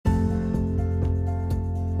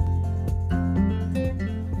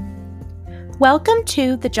Welcome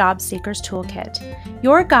to the Job Seekers Toolkit,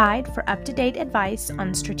 your guide for up-to-date advice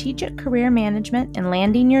on strategic career management and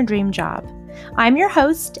landing your dream job. I'm your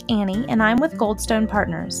host, Annie, and I'm with Goldstone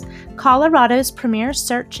Partners, Colorado's premier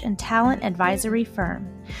search and talent advisory firm.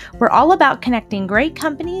 We're all about connecting great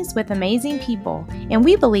companies with amazing people, and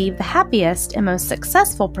we believe the happiest and most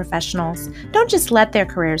successful professionals don't just let their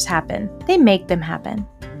careers happen, they make them happen.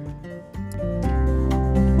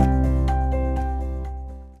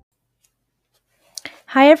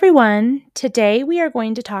 Hi everyone, today we are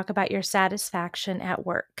going to talk about your satisfaction at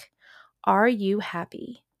work. Are you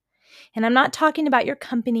happy? And I'm not talking about your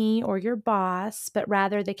company or your boss, but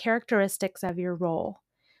rather the characteristics of your role.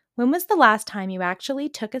 When was the last time you actually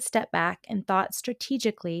took a step back and thought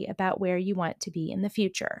strategically about where you want to be in the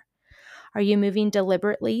future? Are you moving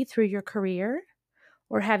deliberately through your career,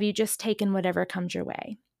 or have you just taken whatever comes your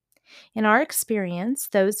way? In our experience,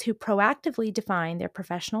 those who proactively define their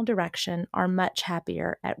professional direction are much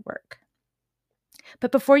happier at work.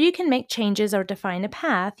 But before you can make changes or define a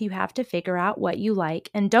path, you have to figure out what you like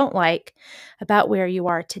and don't like about where you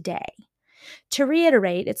are today. To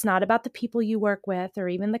reiterate, it's not about the people you work with or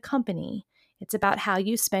even the company. It's about how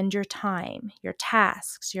you spend your time, your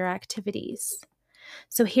tasks, your activities.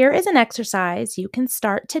 So here is an exercise you can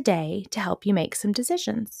start today to help you make some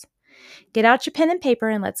decisions. Get out your pen and paper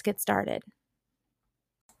and let's get started.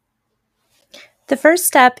 The first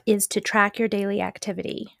step is to track your daily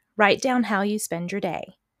activity. Write down how you spend your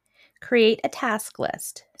day. Create a task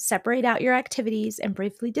list. Separate out your activities and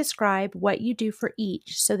briefly describe what you do for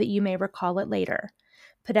each so that you may recall it later.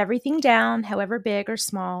 Put everything down, however big or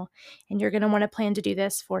small, and you're going to want to plan to do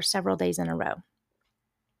this for several days in a row.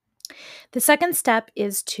 The second step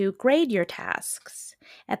is to grade your tasks.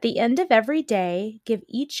 At the end of every day, give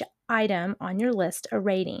each item on your list a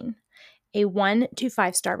rating, a 1 to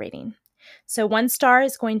 5 star rating. So 1 star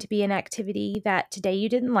is going to be an activity that today you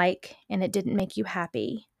didn't like and it didn't make you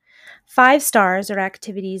happy. 5 stars are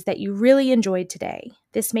activities that you really enjoyed today.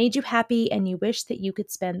 This made you happy and you wish that you could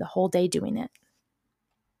spend the whole day doing it.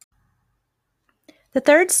 The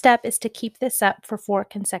third step is to keep this up for 4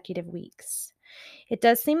 consecutive weeks. It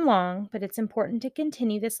does seem long, but it's important to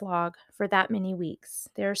continue this log for that many weeks.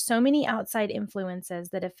 There are so many outside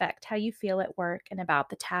influences that affect how you feel at work and about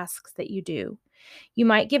the tasks that you do. You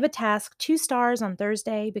might give a task 2 stars on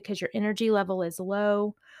Thursday because your energy level is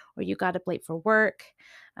low or you got up late for work.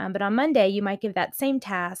 But on Monday, you might give that same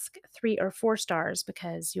task 3 or 4 stars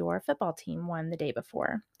because your football team won the day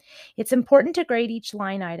before. It's important to grade each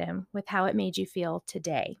line item with how it made you feel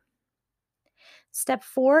today. Step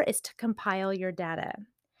 4 is to compile your data.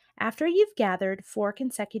 After you've gathered 4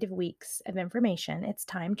 consecutive weeks of information, it's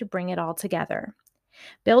time to bring it all together.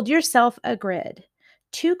 Build yourself a grid.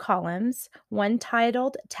 2 columns, one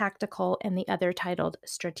titled Tactical and the other titled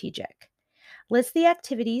Strategic. List the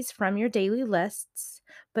activities from your daily lists,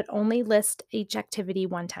 but only list each activity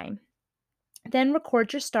one time. Then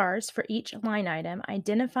record your stars for each line item,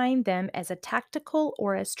 identifying them as a tactical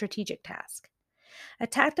or a strategic task. A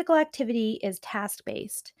tactical activity is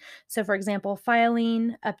task-based. So for example,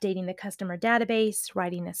 filing, updating the customer database,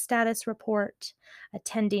 writing a status report,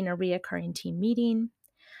 attending a reoccurring team meeting.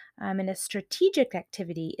 And a strategic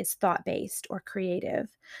activity is thought-based or creative.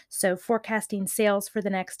 So forecasting sales for the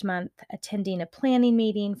next month, attending a planning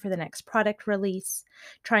meeting for the next product release,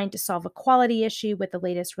 trying to solve a quality issue with the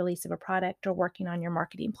latest release of a product, or working on your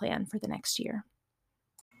marketing plan for the next year.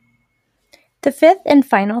 The fifth and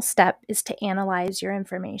final step is to analyze your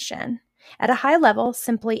information. At a high level,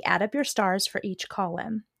 simply add up your stars for each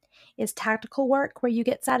column. Is tactical work where you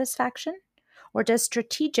get satisfaction? Or does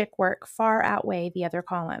strategic work far outweigh the other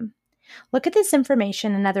column? Look at this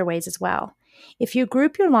information in other ways as well. If you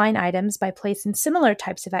group your line items by placing similar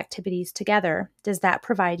types of activities together, does that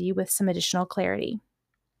provide you with some additional clarity?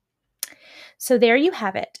 So there you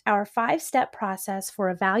have it, our 5-step process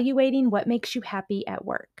for evaluating what makes you happy at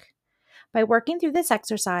work. By working through this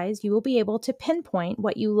exercise, you will be able to pinpoint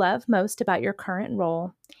what you love most about your current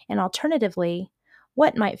role, and alternatively,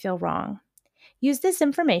 what might feel wrong. Use this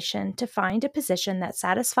information to find a position that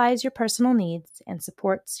satisfies your personal needs and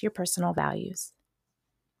supports your personal values.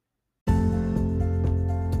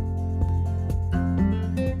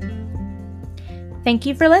 Thank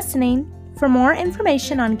you for listening. For more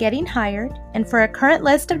information on getting hired and for a current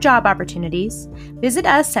list of job opportunities, visit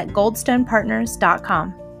us at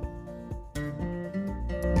goldstonepartners.com.